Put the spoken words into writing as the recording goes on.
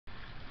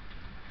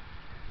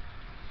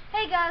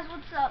Hey guys,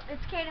 what's up?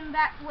 It's Caden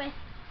back with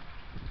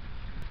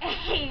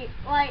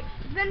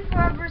it's been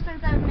forever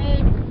since I've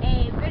made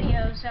a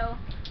video, so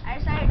I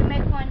decided to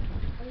make one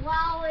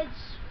while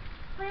it's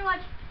pretty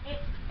much,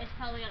 it's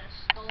probably gonna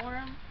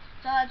storm,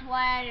 so that's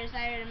why I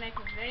decided to make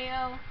a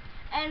video.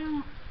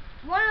 And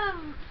one of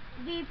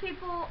the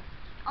people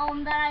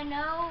that I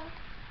know,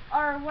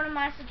 or one of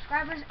my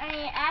subscribers, and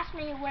he asked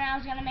me when I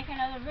was gonna make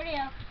another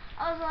video.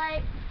 I was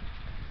like,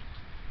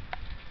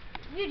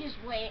 you just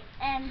wait.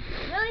 And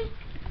really,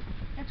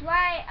 that's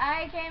why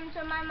I came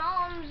to my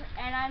mom's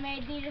and I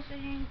made the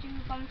decision to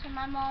come to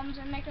my mom's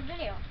and make a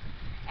video.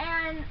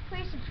 And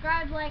please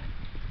subscribe, like,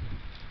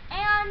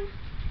 and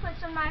put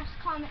some nice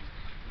comments.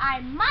 I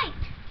might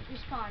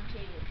respond to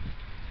you.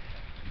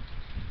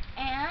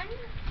 And,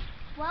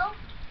 well,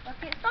 let's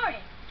get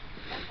started.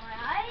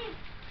 FYI,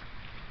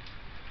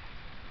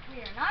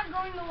 we are not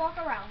going to walk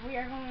around. We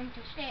are going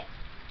to stay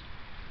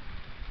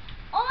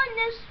on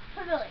this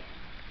pavilion.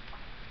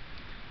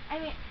 I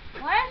mean,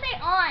 why did I say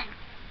on?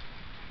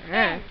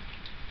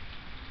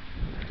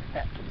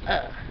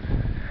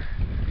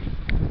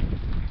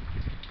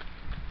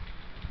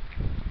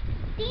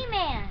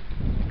 D-Man.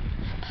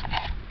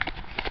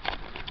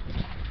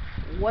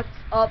 What's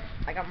up?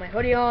 I got my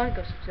hoodie on.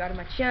 Go subscribe to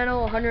my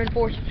channel.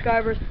 104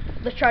 subscribers.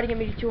 Let's try to get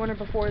me to 200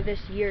 before this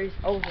year is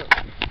over.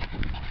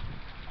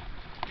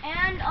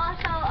 And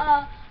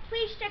also,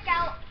 please check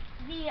out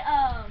the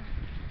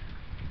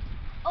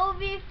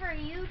OV for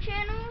You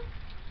channel.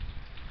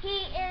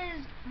 He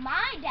is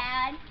my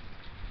dad.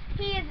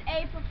 He is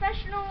a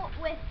professional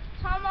with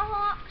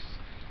tomahawks,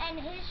 and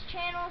his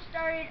channel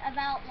started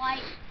about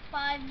like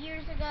 5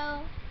 years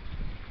ago.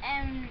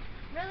 And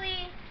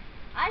really,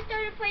 I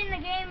started playing the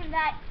game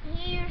that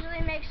he usually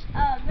makes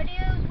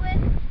videos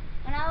with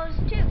when I was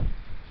 2.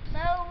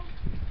 So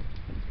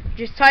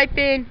just type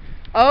in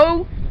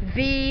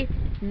OV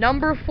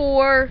number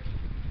 4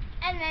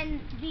 and then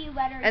the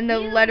letter and the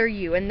letter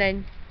U, and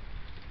then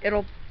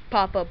it'll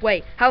pop up.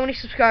 Wait, how many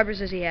subscribers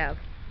does he have?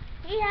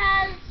 He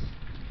has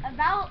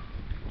about,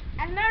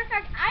 as a matter of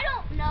fact, I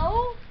don't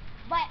know,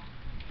 but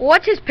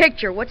what's his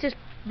picture? What's his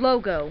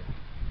logo?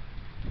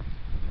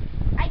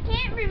 I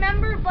can't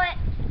remember, but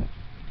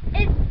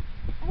it's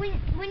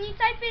when you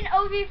type in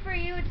OV for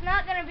You, it's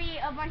not gonna be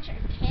a bunch of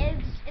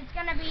kids. It's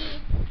gonna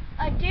be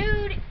a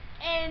dude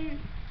in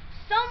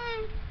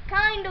some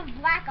kind of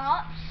Black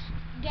Ops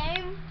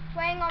game,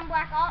 playing on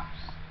Black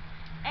Ops,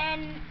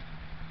 and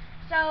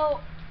so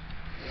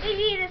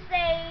easy to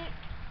say.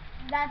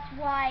 That's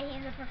why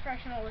he's a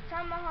professional with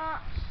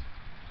tomahawks.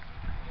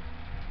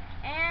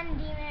 And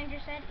D-Man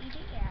just said eat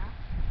it, yeah.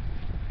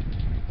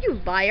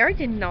 You liar, I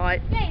did not.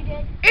 Yeah, you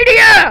did.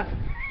 Idiot!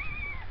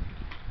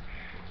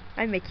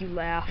 I make you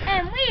laugh.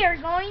 And we are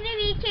going to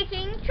be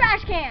kicking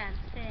trash cans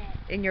today.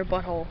 In your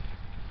butthole.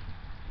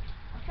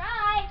 I'll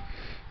try.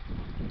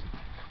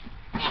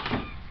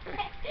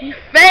 You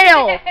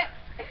fail!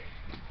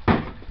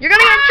 You're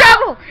gonna get in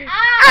trouble!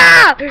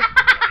 Ah!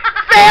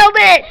 Failed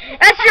it!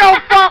 That's your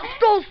fault!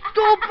 So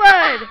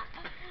stupid!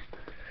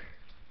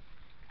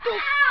 So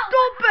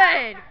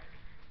stupid!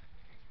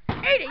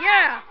 Eat it,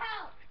 yeah!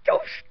 So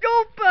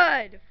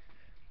stupid!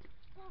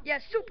 Yeah,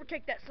 super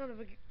kick that son of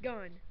a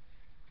gun.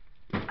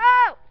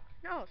 Oh!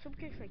 No, super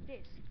kicks like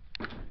this.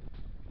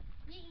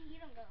 You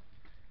don't go.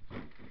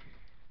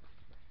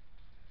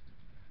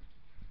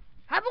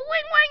 Have a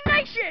wing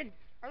nation!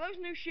 Are those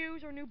new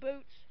shoes or new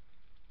boots?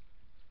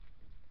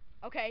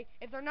 Okay,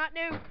 if they're not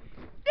new,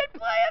 then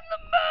play in the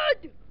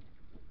mud!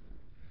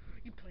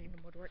 You play in the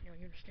mud right now,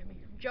 you understand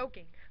me? I'm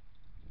joking.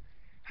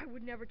 I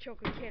would never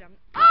choke a kid.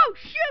 Oh,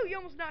 shoot! You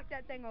almost knocked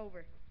that thing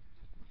over.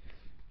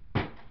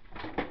 Pick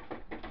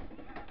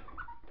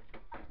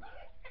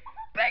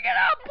it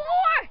up,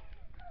 boy!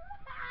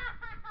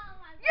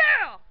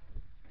 Yeah!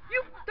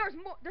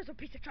 There's a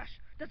piece of trash.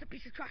 There's a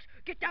piece of trash.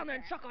 Get down there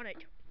and suck on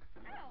it.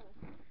 Ow.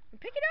 And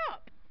pick it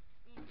up.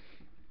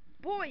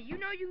 Boy, you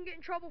know you can get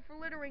in trouble for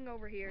littering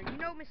over here. You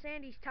know Miss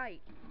Andy's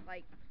tight.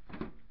 Like,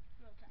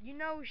 you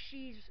know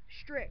she's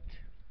strict.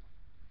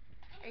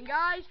 And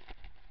guys,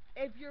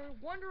 if you're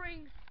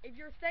wondering, if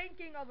you're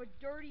thinking of a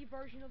dirty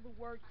version of the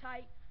word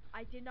tight,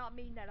 I did not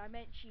mean that. I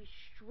meant she's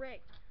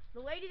strict. The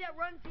lady that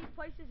runs these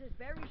places is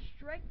very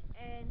strict,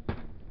 and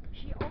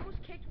she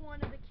almost kicked one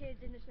of the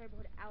kids in this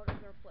neighborhood out of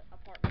their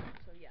apartment.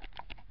 So yeah.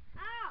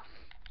 Ow.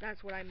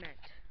 That's what I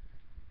meant.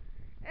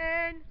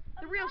 And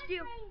the real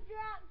steel.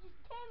 Just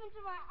came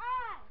into my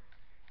eye.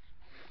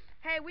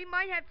 Hey, we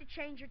might have to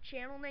change your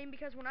channel name,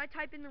 because when I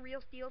type in the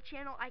Real Steel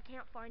channel, I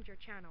can't find your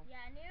channel.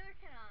 Yeah, neither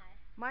can I.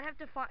 Might have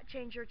to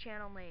change your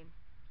channel name.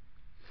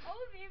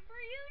 OV for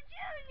You,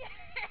 Junior.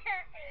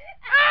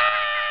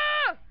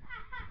 Ah!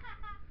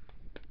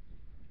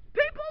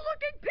 People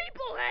looking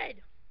people head.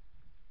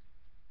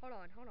 Hold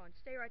on.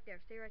 Stay right there,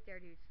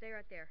 dude. Stay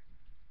right there.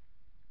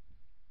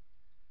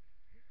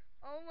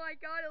 Oh my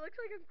God, it looks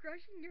like I'm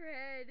crushing your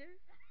head.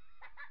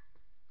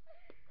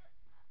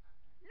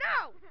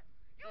 No!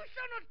 You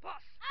son of a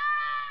puss!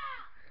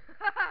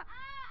 Ah!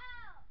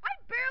 I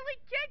barely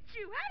kicked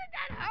you! How did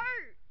that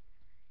hurt?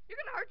 You're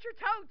gonna hurt your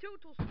toe too,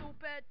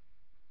 stupid.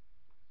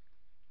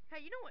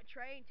 Hey, you know what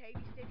Trey and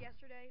Tavies did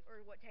yesterday? Or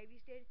what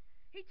Tavies did?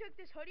 He took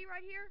this hoodie right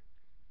here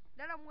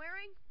that I'm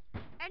wearing,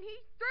 and he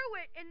threw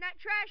it in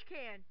that trash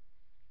can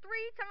 3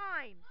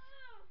 times.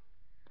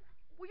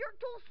 Well, you're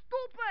too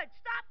stupid.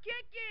 Stop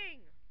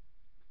kicking.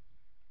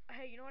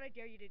 Hey, you know what I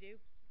dare you to do?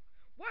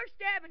 Worst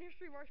dab in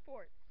history of our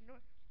sport. You know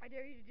what? I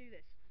dare you to do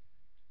this.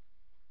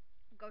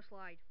 Go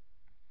slide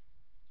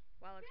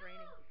while it's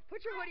raining.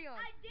 Put your hoodie on.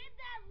 I did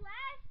that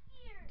last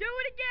year. Do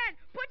it again.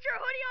 Put your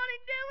hoodie on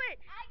and do it.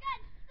 I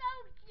got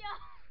soaked, yo.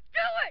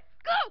 Do it.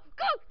 Go.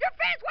 Go. Your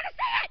fans want to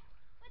see it.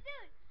 But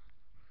dude,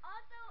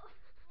 also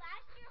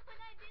last year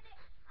when I did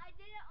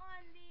it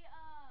on the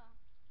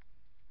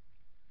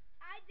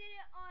I did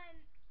it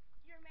on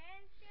your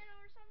man's channel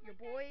or something. Your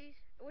like boys.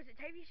 Was it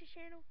Tavies'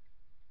 channel?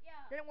 That.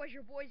 Yeah. Then it was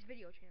your boys'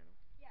 video channel.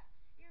 Yeah.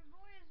 Your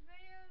boys'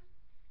 videos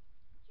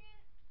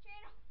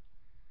channel.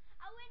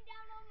 I went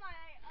down on my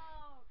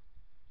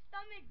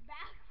stomach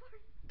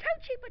backwards.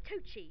 Toochie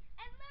patoochie.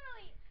 And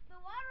literally, the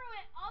water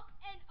went up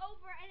and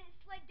over, and it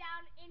slid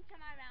down into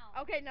my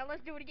mouth. Okay, now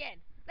let's do it again.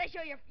 Let's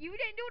show you. You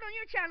didn't do it on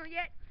your channel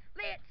yet.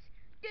 Let's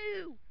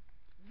do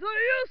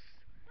this.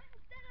 But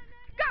instead of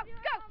that, Go, do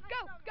it go, on my go,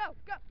 stomach. go,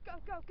 go, go,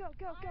 go, go,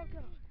 go, go,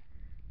 go.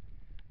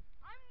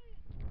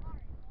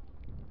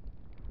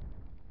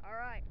 All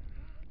right.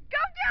 Go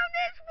down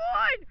this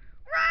one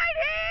right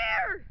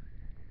here.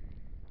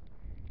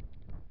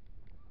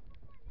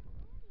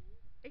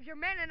 If you're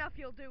man enough,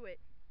 you'll do it.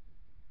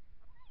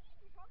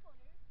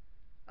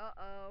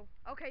 Uh-oh.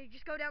 Okay,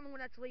 just go down the one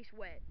that's least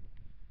wet.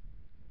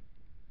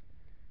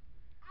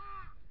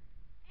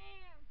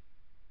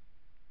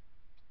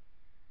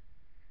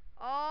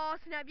 Oh,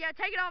 snap. Yeah,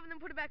 take it off and then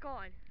put it back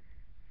on.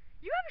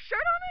 You have a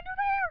shirt on under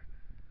there?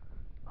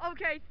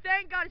 Okay,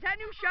 thank God. Is that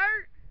new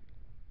shirt?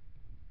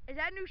 Is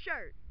that new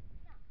shirt?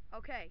 No.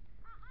 Okay.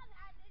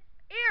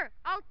 Here,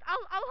 I'll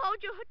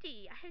hold your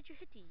hoodie. I hold your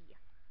hoodie.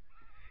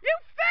 You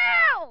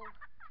fell!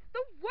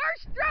 The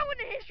worst throw in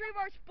the history of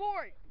our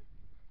sport.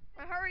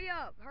 Now, hurry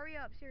up,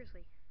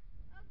 seriously.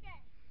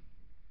 Okay.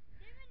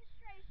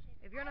 Demonstration.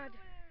 If you're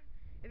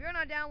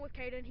not down with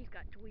Caden, he's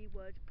got 3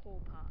 words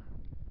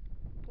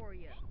for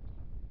you.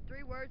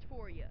 3 words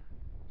for you.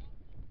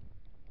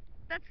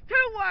 That's 2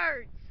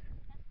 words.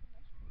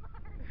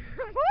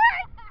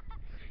 What?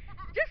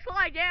 Just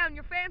slide down.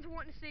 Your fans are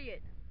wanting to see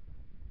it.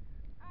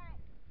 Alright.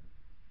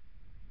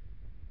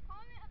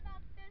 Comment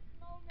about this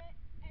moment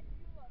if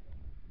you love it.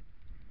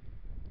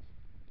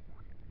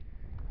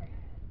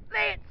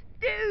 Let's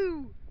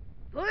do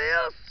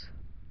this.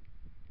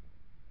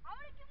 I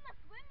want to give him a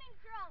swimming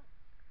trunk.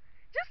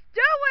 Just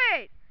do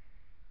it.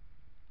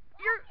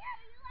 Last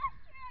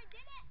year I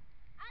did it.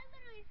 I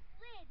literally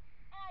slid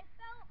and I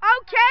fell.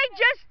 Okay,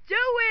 just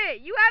do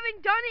it. You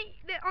haven't done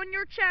it on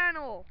your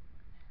channel.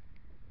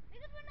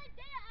 Because when I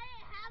did it, I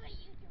didn't have a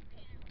YouTube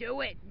channel.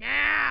 Do it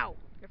now.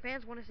 Your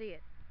fans want to see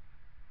it.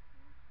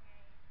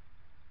 Okay.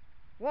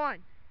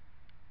 1,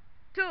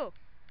 2,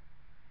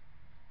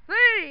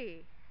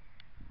 3.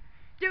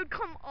 Dude,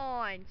 come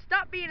on.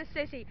 Stop being a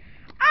sissy.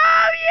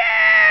 Oh,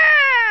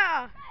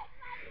 yeah!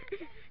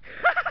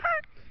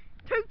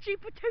 Toochie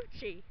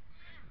patoochie.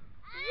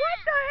 What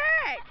the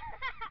heck?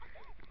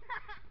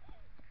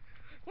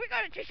 We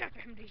got a t-shirt for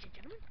him, ladies and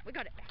gentlemen. We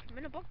got him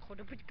in a book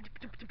called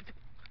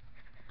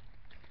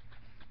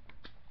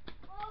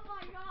Oh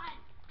my god.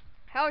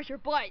 How's your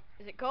butt?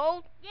 Is it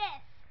cold?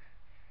 Yes.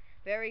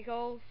 Very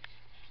cold?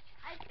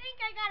 I think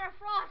I got a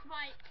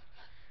frostbite.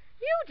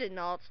 You did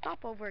not.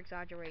 Stop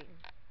over-exaggerating.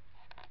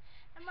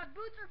 And my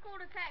boots are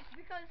cold as heck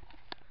because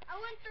I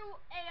went through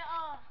a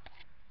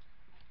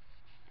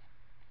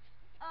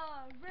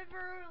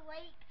river,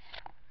 lake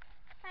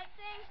type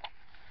thing.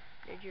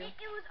 Did you?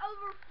 It was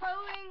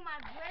overflowing my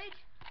bridge,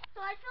 so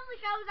I felt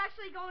like I was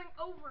actually going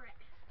over it.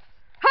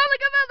 Holy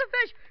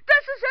Fish!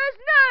 This is his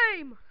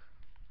name!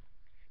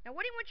 Now,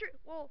 what do you want your...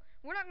 Well,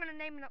 we're not going to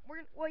name it...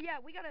 We're gonna, well,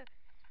 yeah, we're going to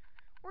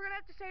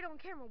have to say it on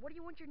camera. What do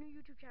you want your new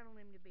YouTube channel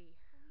name to be?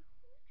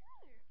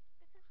 Junior,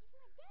 because he's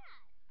my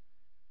dad.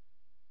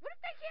 What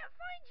if they can't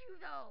find you,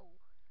 though?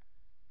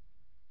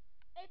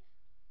 It's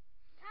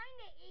kind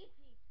of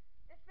easy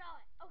to spell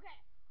it. Okay.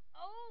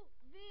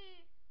 O-V...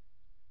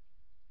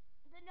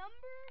 The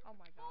number Oh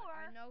my God,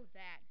 4. I know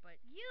that, but...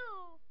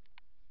 U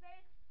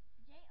space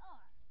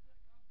J-R.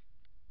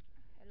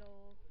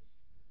 Hello.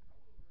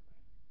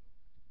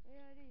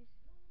 Yeah, it is.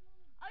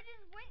 I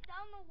just went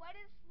down the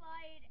wettest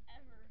slide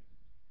ever.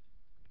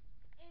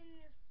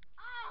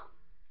 Oh!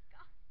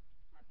 God.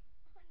 My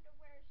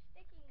underwear is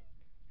sticking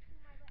to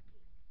my butt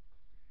cheek.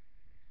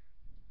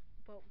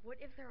 But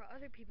what if there are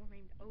other people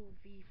named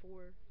OV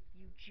for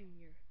you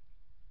Junior?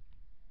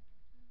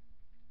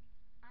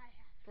 I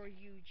have. For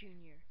you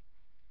Junior.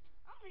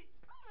 I'm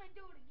gonna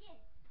do it again.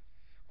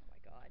 Oh my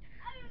God.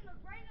 I am the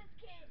greatest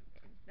kid.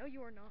 No,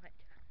 you are not.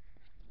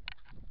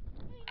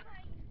 In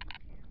my YouTube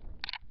channel.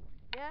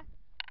 Yeah?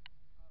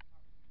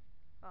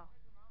 Oh.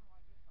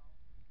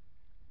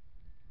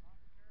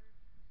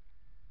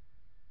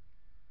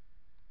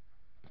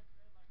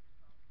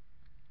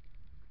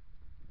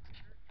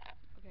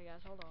 Okay,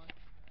 guys, hold on.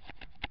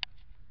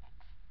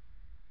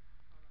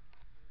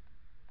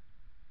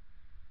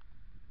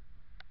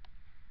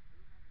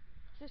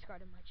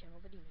 subscribe to my channel,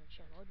 the D-Man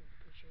channel. I do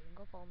appreciate it. And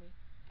go follow me.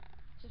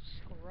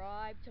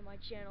 Subscribe to my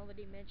channel, the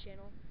D-Man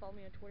channel. Follow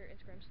me on Twitter,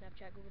 Instagram,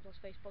 Snapchat, Google+,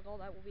 Facebook. All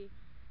that will be.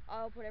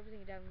 I'll put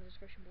everything down in the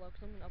description below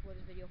because I'm gonna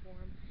upload his video for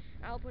him.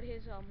 And I'll put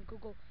his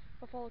Google.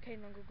 I'll follow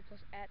Caden on Google+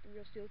 at the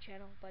Real Steel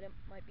channel, but it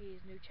might be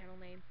his new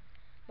channel name.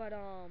 But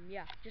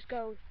yeah, just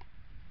go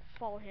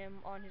follow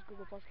him on his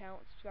Google+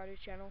 account. Subscribe to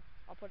his channel.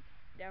 I'll put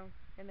it down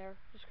in their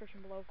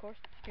description below, of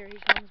course. Here he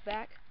comes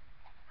back.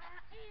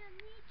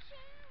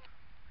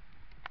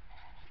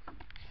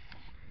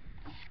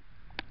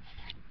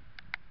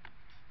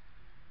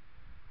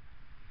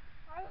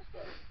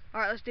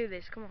 Alright, let's do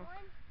this. Come on. 1,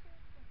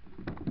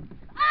 2, 3.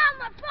 Ah,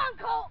 my phone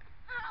call!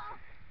 Oh.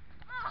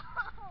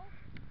 Oh.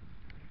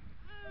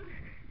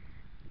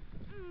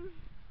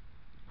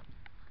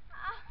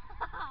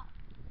 Oh.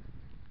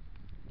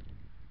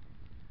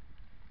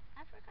 I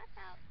forgot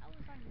that I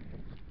was on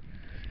YouTube.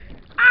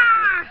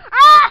 Ah!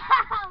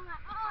 Oh, my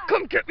arm!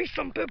 Come get me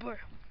some pepper.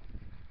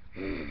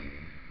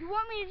 You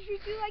want me to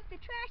shoot you like the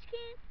trash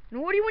can?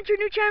 No, what do you want your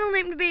new channel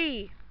name to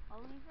be?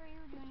 Ovie for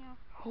you, Junior.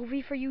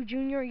 Ovie for you,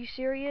 Junior? Are you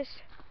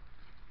serious?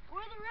 Or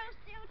the Real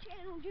Steel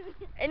channel, Junior.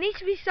 It needs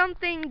to be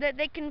something that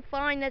they can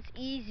find that's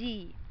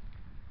easy.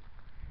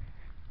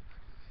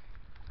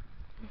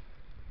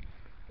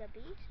 The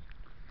Beast?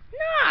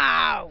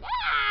 No!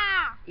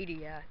 Yeah!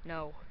 Idiot,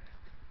 no.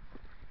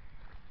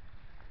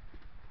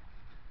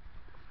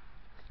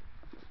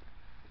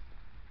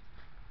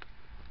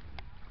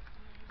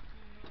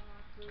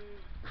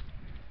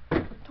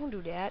 Don't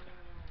do that.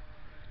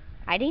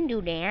 I didn't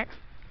do that.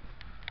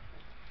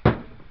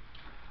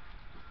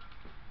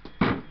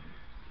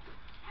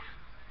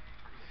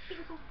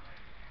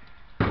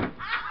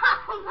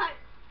 Oh my!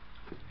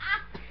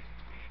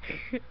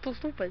 So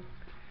stupid.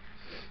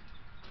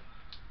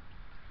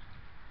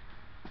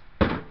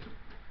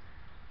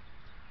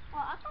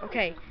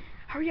 Okay,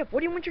 hurry up. What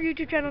do you want your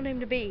YouTube channel name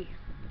to be?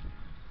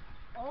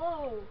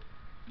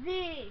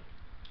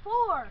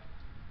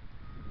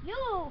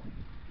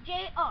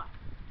 OV4UJR.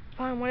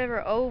 Fine,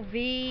 whatever. OV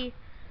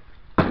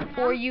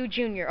for you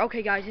Junior.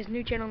 Okay, guys, his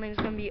new channel name is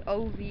gonna be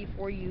OV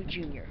for you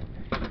Junior.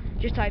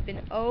 Just type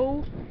in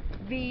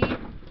OV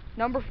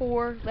number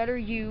 4 letter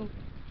U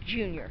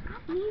Junior.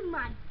 I need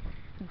my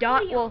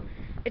Dot. audio. Well,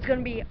 it's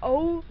gonna be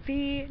OV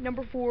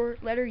number 4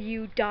 letter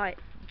U dot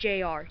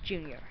JR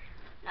Junior.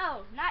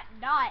 No, not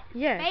dot.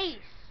 Yes. Space.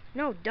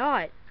 No,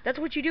 dot. That's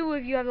what you do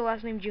if you have the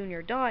last name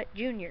Junior. Dot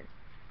Junior.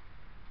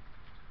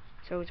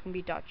 So it's gonna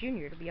be dot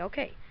Junior to be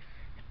okay.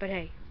 But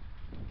hey,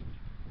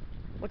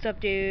 what's up,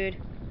 dude?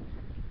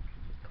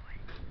 Go ahead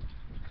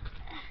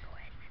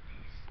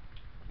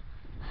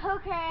and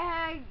Okay,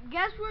 I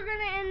guess we're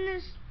gonna end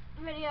this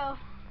video.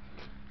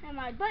 And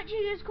my butt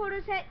cheek is cold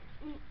as heck.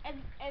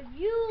 If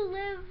you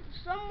live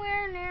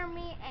somewhere near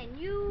me and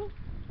you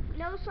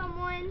know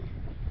someone,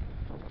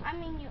 I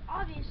mean, you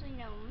obviously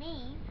know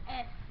me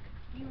if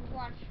you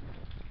watch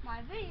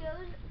my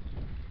videos.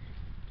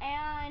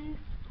 And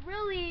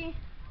really,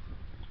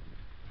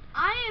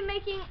 I am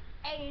making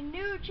a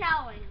new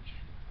challenge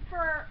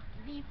for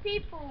the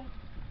people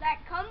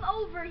that come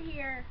over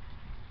here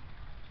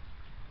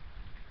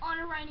on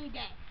a rainy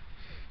day.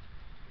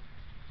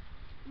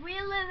 We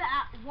live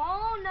at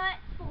Walnut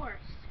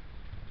Forest.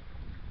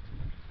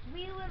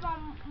 We live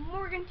on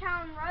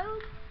Morgantown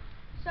Road.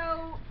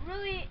 So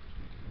really,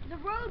 the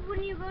road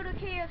when you go to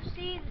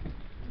KFC,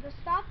 the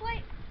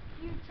stoplight,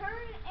 you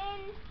turn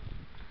in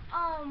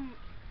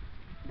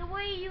the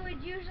way you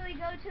would usually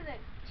go to the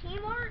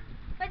T-Mart,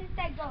 but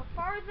instead go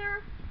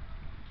farther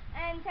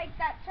and take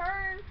that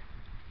turn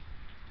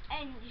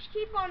and just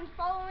keep on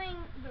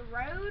following the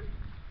road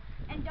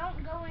and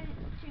don't go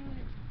into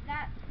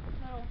that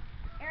little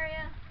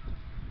area.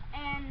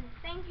 And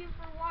thank you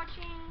for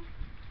watching,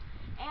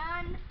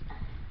 and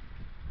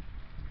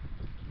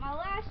my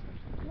last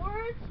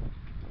words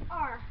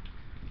are,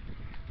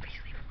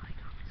 please leave a like,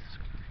 comment,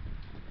 subscribe.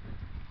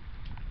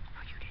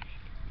 No, you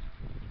didn't.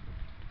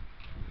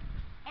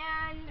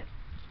 and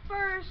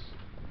first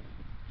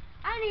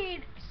I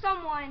need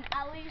someone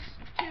at least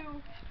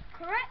to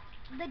correct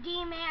the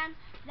D-Man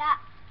that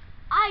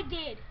I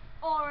did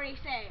already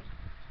say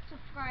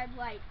subscribe,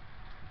 like,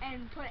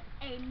 and put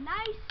a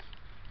nice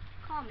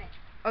comment.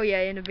 Oh yeah,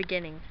 in the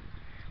beginning.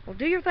 Well,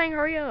 do your thing,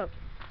 hurry up.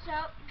 So,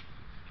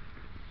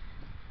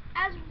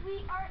 as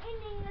we are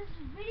ending this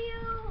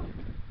video,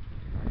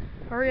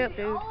 Hurry up, we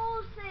dude.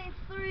 all say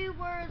 3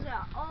 words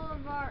at all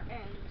of our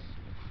ends.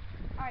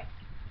 Alright,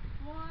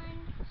 1,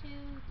 2, 3.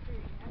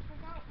 I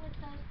forgot what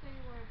those 3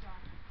 words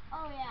are.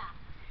 Oh yeah.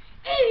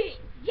 Eat!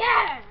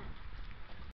 Yeah!